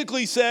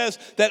basically says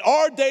that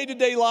our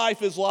day-to-day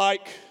life is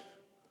like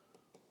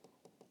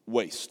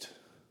waste.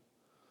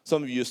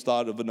 Some of you just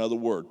thought of another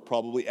word,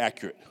 probably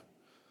accurate.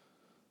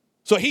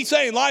 So he's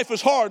saying life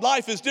is hard,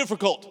 life is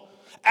difficult.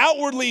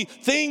 Outwardly,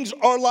 things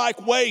are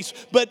like waste,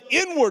 but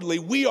inwardly,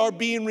 we are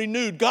being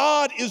renewed.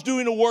 God is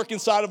doing a work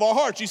inside of our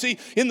hearts. You see,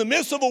 in the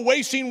midst of a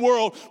wasting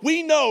world,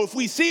 we know if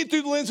we see it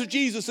through the lens of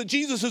Jesus, that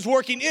Jesus is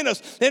working in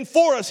us and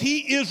for us.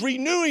 He is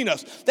renewing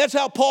us. That's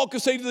how Paul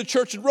could say to the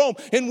church in Rome,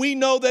 and we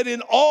know that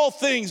in all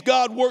things,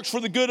 God works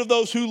for the good of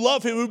those who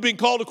love him, who've been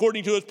called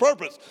according to his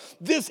purpose.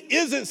 This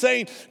isn't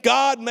saying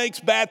God makes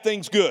bad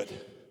things good.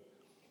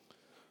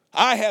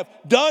 I have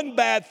done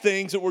bad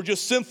things that were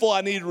just sinful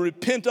I needed to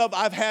repent of.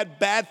 I've had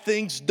bad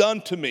things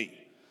done to me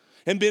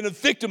and been a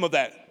victim of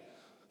that.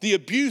 The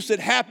abuse that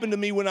happened to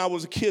me when I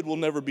was a kid will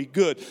never be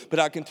good.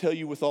 But I can tell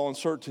you with all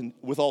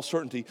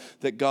certainty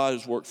that God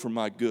has worked for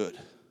my good.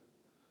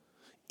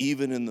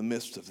 Even in the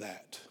midst of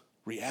that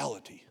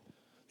reality.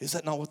 Is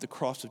that not what the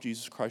cross of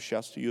Jesus Christ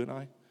shouts to you and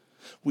I?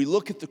 We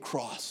look at the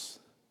cross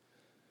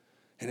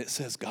and it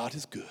says God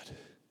is good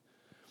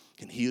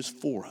and he is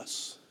for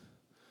us.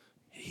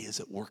 He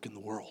is at work in the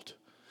world.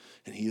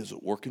 And he is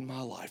at work in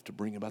my life to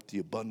bring about the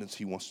abundance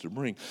he wants to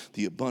bring.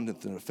 The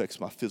abundance that affects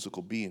my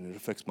physical being. It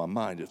affects my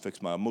mind. It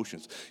affects my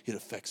emotions. It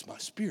affects my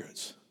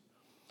spirits.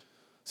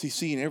 See,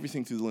 seeing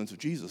everything through the lens of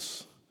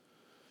Jesus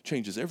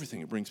changes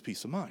everything. It brings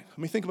peace of mind. I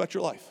mean, think about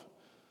your life.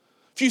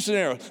 A few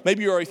scenarios.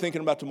 Maybe you're already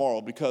thinking about tomorrow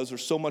because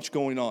there's so much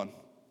going on.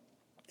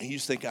 And you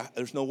just think,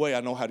 there's no way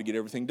I know how to get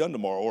everything done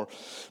tomorrow. Or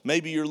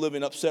maybe you're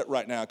living upset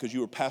right now because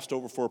you were passed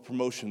over for a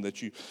promotion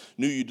that you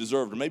knew you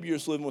deserved. Or maybe you're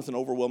just living with an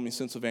overwhelming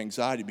sense of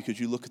anxiety because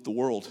you look at the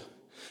world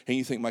and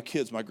you think, my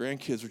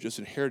grandkids are just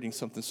inheriting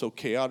something so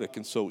chaotic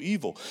and so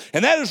evil.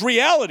 And that is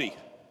reality.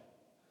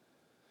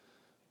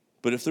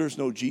 But if there's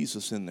no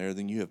Jesus in there,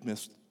 then you have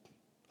missed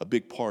a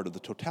big part of the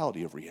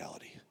totality of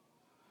reality.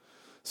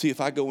 See, if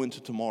I go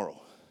into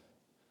tomorrow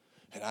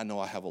and I know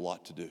I have a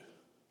lot to do,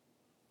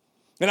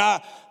 And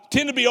I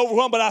tend to be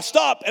overwhelmed, but I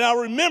stop and I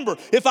remember,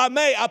 if I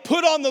may, I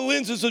put on the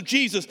lenses of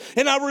Jesus,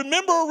 and I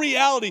remember a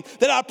reality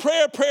that I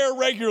pray a prayer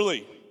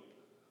regularly.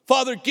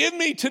 Father, give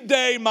me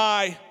today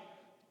my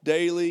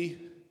daily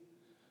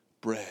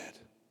bread.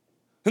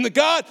 And the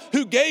God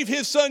who gave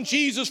his son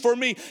Jesus for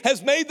me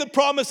has made the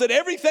promise that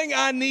everything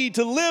I need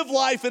to live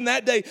life in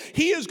that day,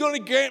 he is going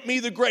to grant me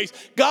the grace.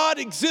 God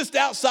exists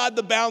outside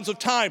the bounds of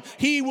time.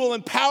 He will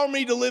empower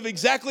me to live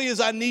exactly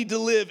as I need to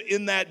live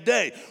in that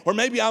day. Or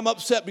maybe I'm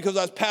upset because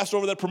I was passed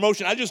over that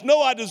promotion. I just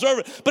know I deserve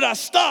it. But I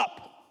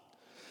stop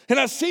and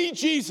I see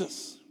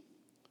Jesus.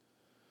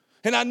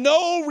 And I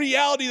know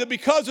reality that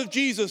because of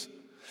Jesus,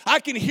 I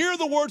can hear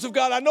the words of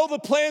God. I know the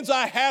plans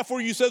I have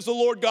for you, says the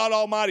Lord God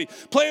Almighty.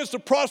 Plans to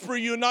prosper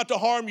you and not to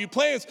harm you.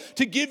 Plans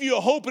to give you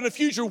a hope and a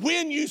future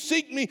when you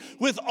seek me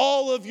with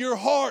all of your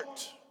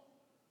heart.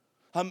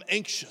 I'm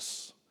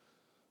anxious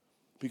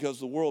because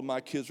the world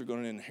my kids are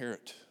going to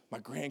inherit, my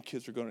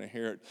grandkids are going to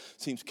inherit,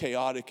 seems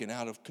chaotic and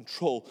out of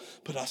control.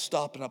 But I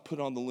stop and I put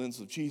on the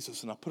lens of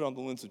Jesus, and I put on the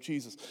lens of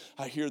Jesus.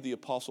 I hear the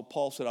Apostle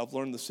Paul said, I've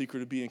learned the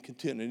secret of being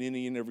content in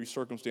any and every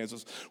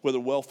circumstances, whether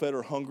well-fed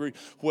or hungry,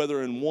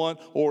 whether in want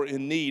or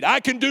in need. I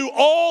can do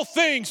all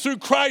things through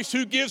Christ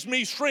who gives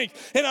me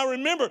strength. And I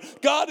remember,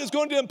 God is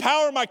going to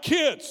empower my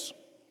kids.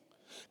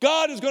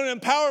 God is going to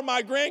empower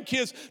my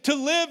grandkids to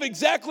live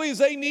exactly as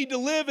they need to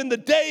live in the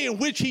day in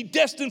which he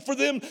destined for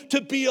them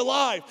to be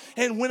alive.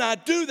 And when I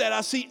do that,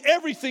 I see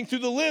everything through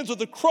the lens of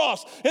the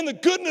cross and the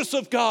goodness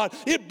of God.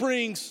 It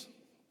brings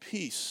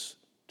peace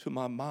to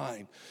my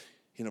mind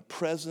in a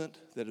present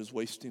that is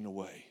wasting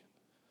away.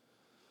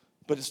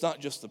 But it's not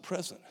just the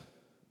present.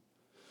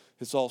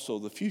 It's also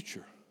the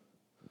future.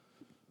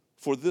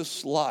 For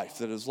this life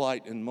that is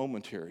light and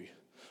momentary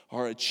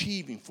are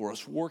achieving for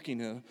us,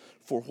 working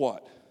for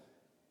what?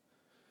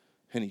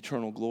 An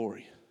eternal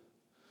glory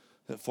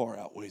that far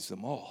outweighs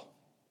them all.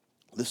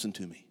 Listen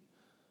to me.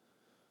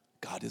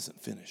 God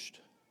isn't finished.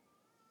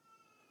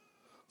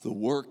 The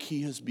work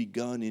he has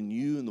begun in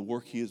you and the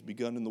work he has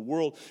begun in the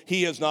world,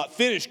 he has not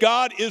finished.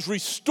 God is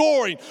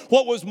restoring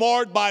what was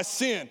marred by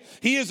sin.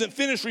 He isn't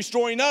finished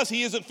restoring us.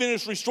 He isn't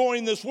finished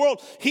restoring this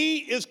world. He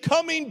is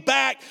coming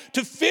back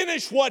to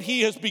finish what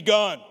he has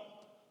begun.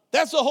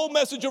 That's the whole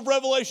message of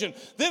Revelation.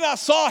 Then I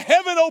saw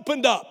heaven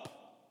opened up.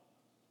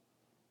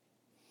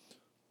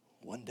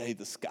 One day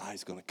the sky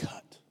is going to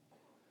cut.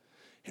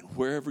 And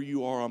wherever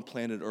you are on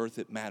planet Earth,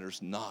 it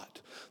matters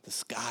not. The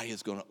sky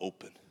is going to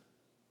open.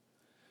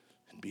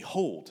 And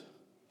behold,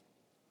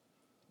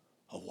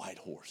 a white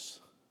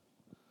horse.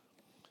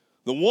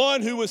 The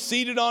one who was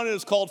seated on it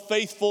is called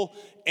Faithful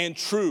and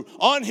True.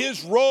 On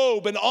his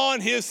robe and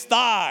on his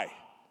thigh,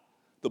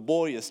 the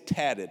boy is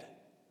tatted.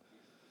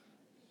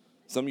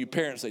 Some of you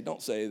parents say,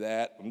 don't say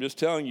that. I'm just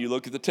telling you,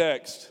 look at the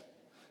text.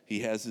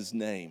 He has his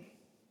name.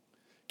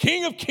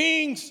 King of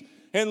Kings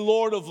and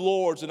Lord of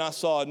Lords. And I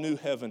saw a new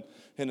heaven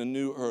and a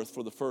new earth,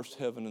 for the first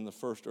heaven and the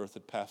first earth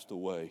had passed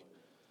away.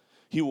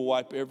 He will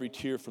wipe every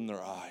tear from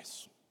their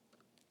eyes.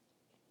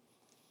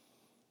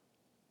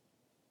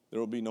 There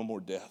will be no more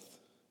death,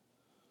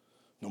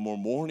 no more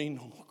mourning,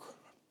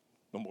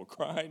 no more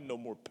crying, no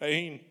more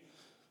pain.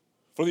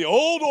 For the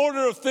old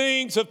order of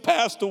things have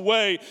passed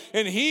away,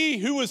 and he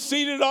who was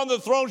seated on the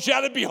throne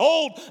shouted,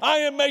 behold, I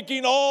am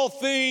making all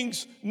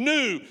things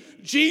new.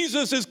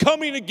 Jesus is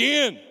coming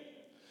again.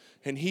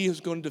 And he is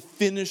going to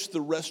finish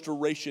the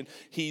restoration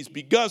he's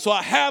begun. So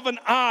I have an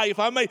eye, if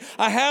I may,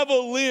 I have a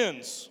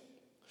lens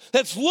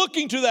that's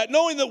looking to that,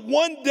 knowing that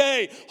one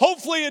day,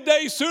 hopefully a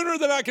day sooner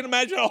than I can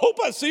imagine, I hope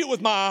I see it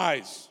with my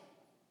eyes.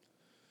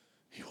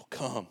 He will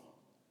come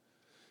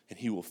and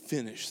he will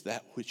finish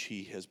that which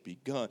he has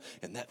begun.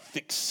 And that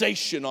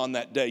fixation on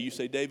that day, you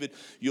say, David,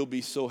 you'll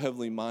be so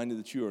heavenly minded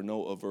that you are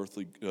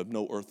of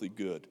no earthly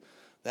good.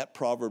 That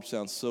proverb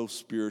sounds so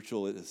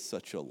spiritual, it is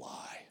such a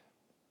lie.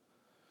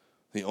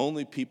 The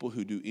only people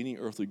who do any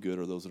earthly good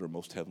are those that are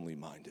most heavenly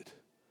minded,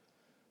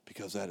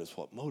 because that is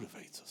what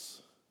motivates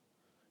us.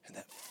 And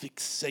that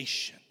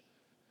fixation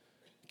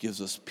gives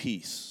us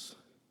peace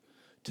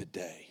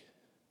today.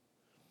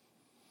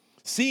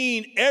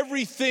 Seeing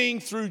everything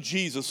through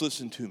Jesus,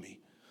 listen to me.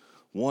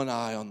 One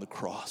eye on the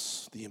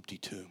cross, the empty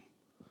tomb.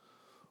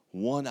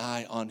 One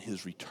eye on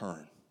his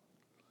return.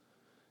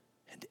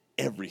 And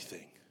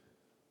everything.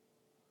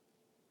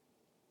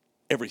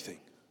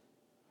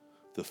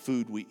 The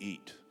food we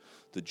eat.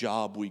 The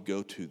job we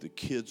go to, the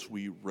kids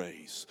we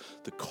raise,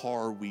 the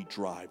car we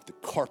drive, the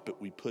carpet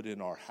we put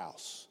in our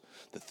house,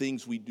 the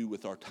things we do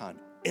with our time,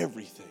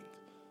 everything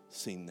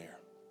seen there.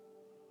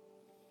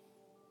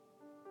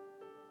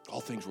 All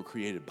things were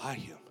created by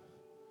him.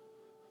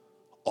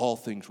 All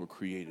things were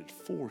created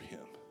for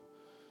him.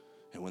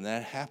 And when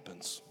that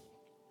happens,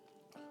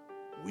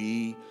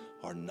 we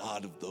are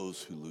not of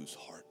those who lose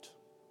heart.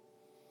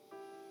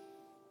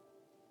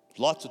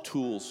 Lots of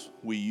tools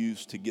we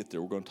use to get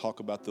there. We're going to talk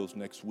about those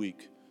next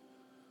week.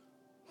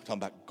 We're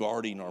talking about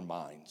guarding our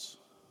minds.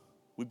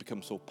 We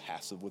become so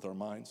passive with our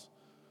minds.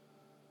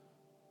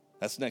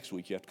 That's next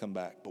week. You have to come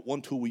back. But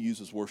one tool we use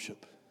is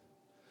worship.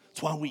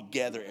 That's why we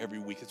gather every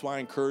week. That's why I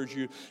encourage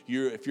you,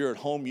 if you're at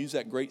home, use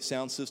that great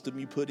sound system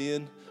you put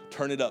in.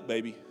 Turn it up,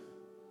 baby.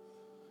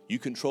 You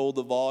control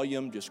the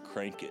volume, just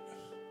crank it.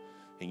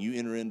 And you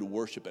enter into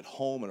worship at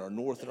home at our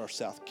North and our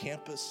South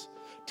campus.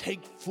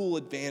 Take full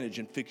advantage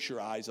and fix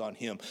your eyes on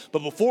him.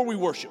 But before we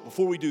worship,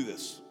 before we do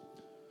this,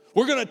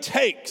 we're going to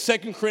take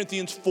 2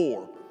 Corinthians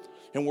 4,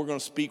 and we're going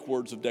to speak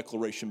words of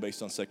declaration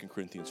based on 2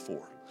 Corinthians 4.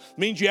 It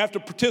means you have to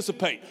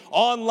participate.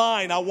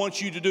 Online, I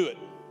want you to do it.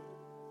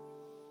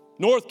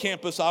 North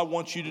Campus, I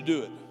want you to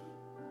do it.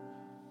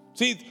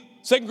 See,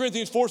 2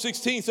 Corinthians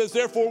 4:16 says,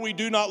 therefore we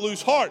do not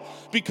lose heart.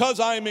 Because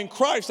I am in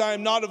Christ, I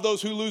am not of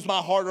those who lose my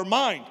heart or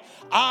mind.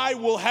 I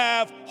will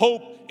have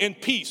hope and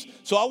peace.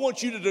 So I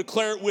want you to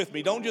declare it with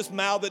me. Don't just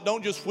mouth it.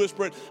 Don't just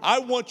whisper it. I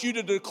want you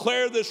to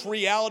declare this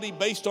reality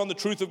based on the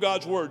truth of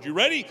God's word. You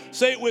ready?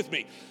 Say it with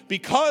me.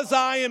 Because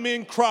I am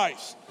in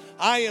Christ,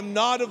 I am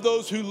not of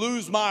those who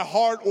lose my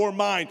heart or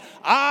mind.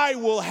 I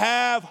will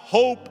have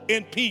hope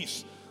and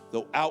peace.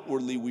 Though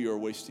outwardly we are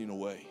wasting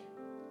away.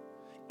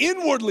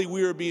 Inwardly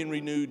we are being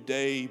renewed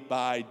day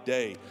by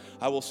day.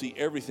 I will see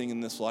everything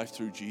in this life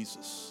through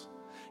Jesus.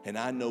 And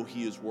I know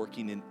he is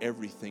working in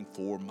everything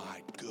for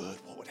my good.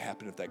 What would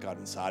happen if that got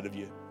inside of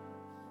you?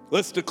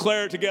 Let's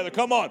declare it together.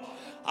 Come on.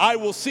 I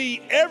will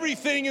see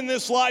everything in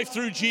this life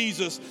through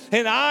Jesus.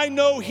 And I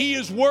know he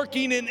is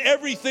working in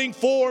everything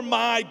for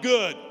my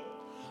good.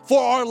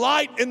 For our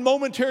light and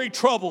momentary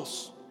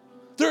troubles.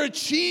 They're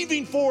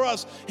achieving for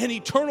us an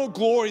eternal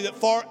glory that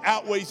far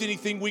outweighs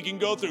anything we can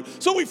go through.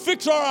 So we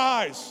fix our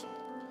eyes,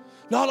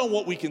 not on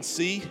what we can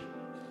see,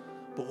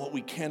 but what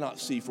we cannot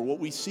see. For what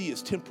we see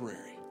is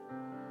temporary,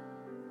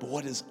 but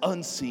what is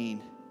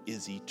unseen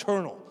is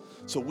eternal.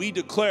 So we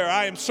declare,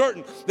 I am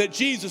certain that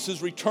Jesus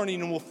is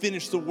returning and will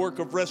finish the work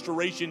of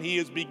restoration he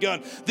has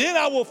begun. Then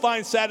I will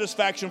find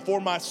satisfaction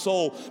for my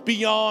soul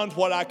beyond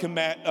what I can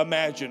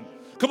imagine.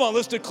 Come on,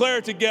 let's declare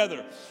it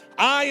together.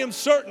 I am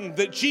certain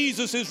that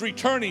Jesus is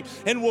returning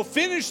and will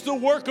finish the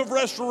work of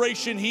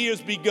restoration he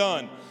has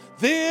begun.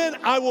 Then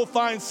I will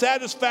find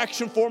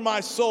satisfaction for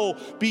my soul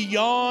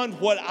beyond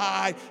what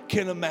I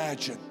can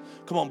imagine.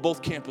 Come on,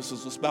 both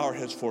campuses, let's bow our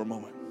heads for a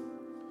moment.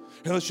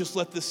 And let's just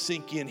let this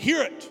sink in.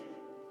 Hear it.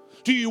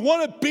 Do you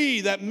want to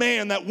be that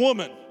man, that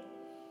woman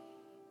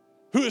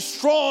who is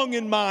strong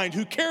in mind,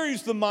 who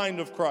carries the mind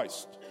of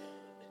Christ?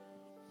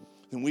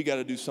 Then we got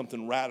to do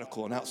something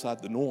radical and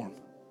outside the norm.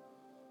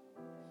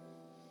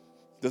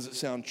 Does it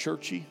sound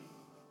churchy?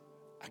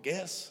 I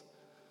guess.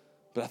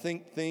 But I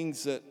think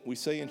things that we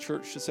say in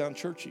church should sound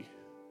churchy.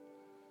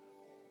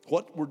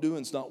 What we're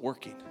doing is not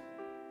working.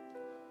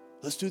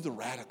 Let's do the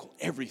radical,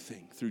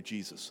 everything through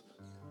Jesus.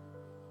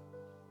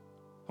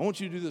 I want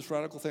you to do this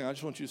radical thing. I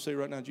just want you to say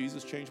right now,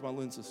 Jesus, change my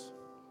lenses.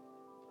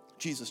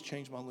 Jesus,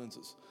 change my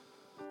lenses.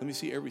 Let me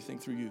see everything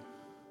through you.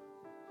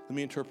 Let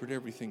me interpret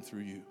everything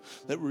through you.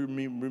 Let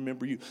me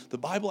remember you. The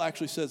Bible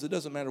actually says it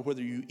doesn't matter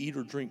whether you eat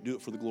or drink, do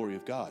it for the glory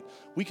of God.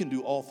 We can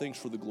do all things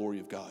for the glory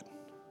of God.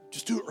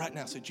 Just do it right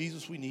now. Say,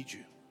 Jesus, we need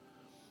you.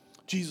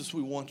 Jesus,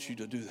 we want you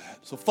to do that.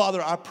 So,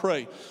 Father, I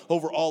pray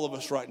over all of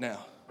us right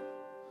now.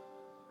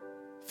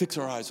 Fix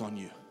our eyes on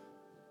you.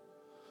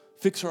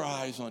 Fix our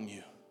eyes on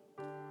you.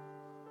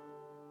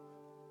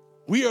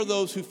 We are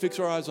those who fix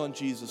our eyes on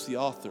Jesus, the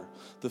author,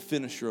 the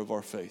finisher of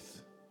our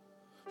faith,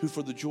 who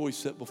for the joy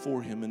set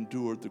before him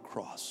endured the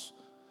cross.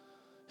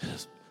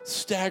 It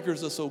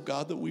staggers us, oh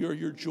God, that we are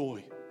your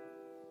joy.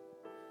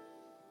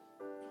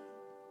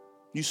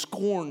 You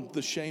scorned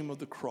the shame of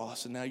the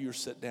cross, and now you're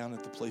set down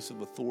at the place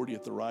of authority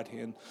at the right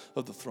hand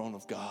of the throne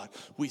of God.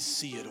 We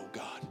see it, oh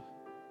God.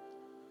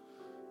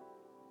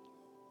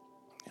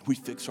 And we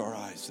fix our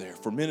eyes there.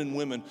 For men and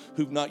women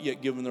who've not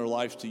yet given their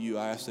lives to you,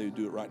 I ask they to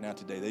do it right now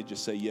today. They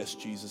just say, yes,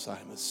 Jesus, I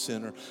am a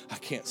sinner. I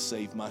can't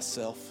save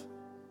myself.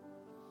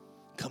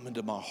 Come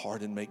into my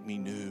heart and make me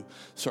new.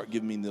 Start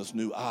giving me those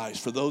new eyes.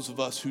 For those of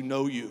us who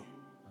know you,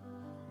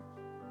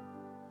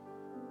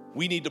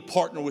 we need to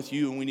partner with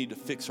you and we need to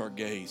fix our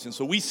gaze. And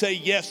so we say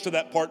yes to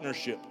that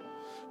partnership.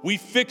 We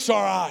fix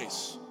our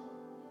eyes.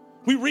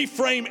 We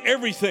reframe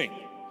everything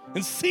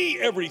and see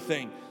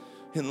everything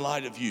in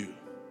light of you.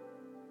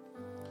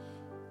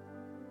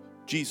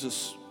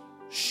 Jesus,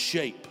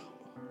 shape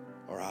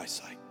our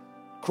eyesight.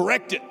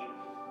 Correct it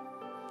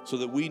so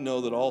that we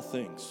know that all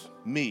things,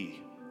 me,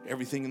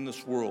 everything in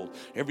this world,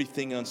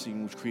 everything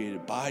unseen was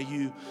created by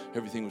you.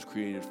 Everything was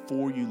created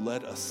for you.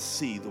 Let us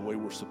see the way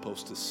we're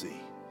supposed to see.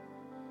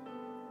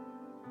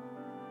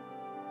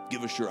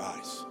 Give us your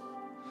eyes.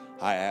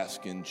 I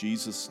ask in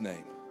Jesus'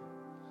 name,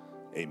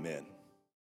 amen.